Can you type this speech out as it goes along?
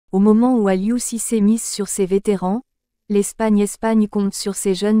Au moment où Aliou Cissé mise sur ses vétérans, l'Espagne compte sur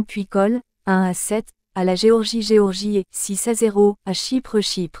ses jeunes puis colle, 1-7, à la Géorgie et 6-0, à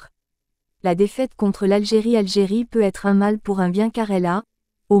Chypre. La défaite contre l'Algérie peut être un mal pour un bien car elle a,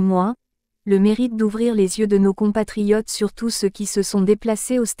 au moins, le mérite d'ouvrir les yeux de nos compatriotes, surtout ceux qui se sont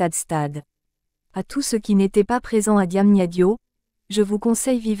déplacés au stade. À tous ceux qui n'étaient pas présents à Diamniadio, je vous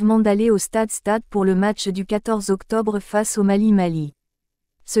conseille vivement d'aller au stade pour le match du 14 octobre face au Mali.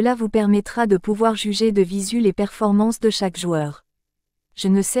 Cela vous permettra de pouvoir juger de visu les performances de chaque joueur. Je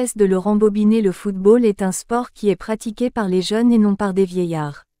ne cesse de le rembobiner, le football est un sport qui est pratiqué par les jeunes et non par des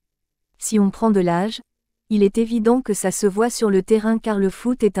vieillards. Si on prend de l'âge, il est évident que ça se voit sur le terrain car le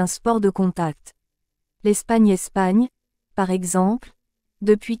foot est un sport de contact. L'Espagne, par exemple,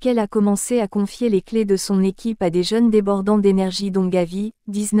 depuis qu'elle a commencé à confier les clés de son équipe à des jeunes débordants d'énergie dont Gavi,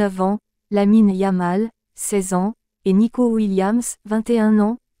 19 ans, Lamine Yamal, 16 ans, et Nico Williams, 21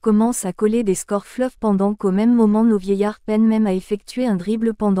 ans, commencent à coller des scores fleuves pendant qu'au même moment nos vieillards peinent même à effectuer un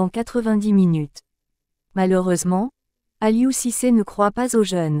dribble pendant 90 minutes. Malheureusement, Aliou Cissé ne croit pas aux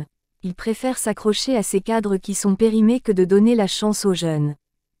jeunes. Il préfère s'accrocher à ces cadres qui sont périmés que de donner la chance aux jeunes.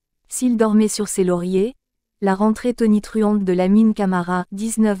 S'il dormait sur ses lauriers, la rentrée tonitruante de Lamine Camara,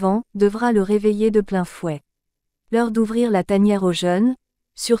 19 ans, devra le réveiller de plein fouet. L'heure d'ouvrir la tanière aux jeunes,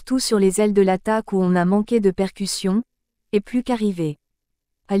 surtout sur les ailes de l'attaque où on a manqué de percussion, est plus qu'arrivée.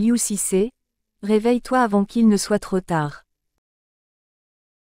 Aliou Cissé, réveille-toi avant qu'il ne soit trop tard.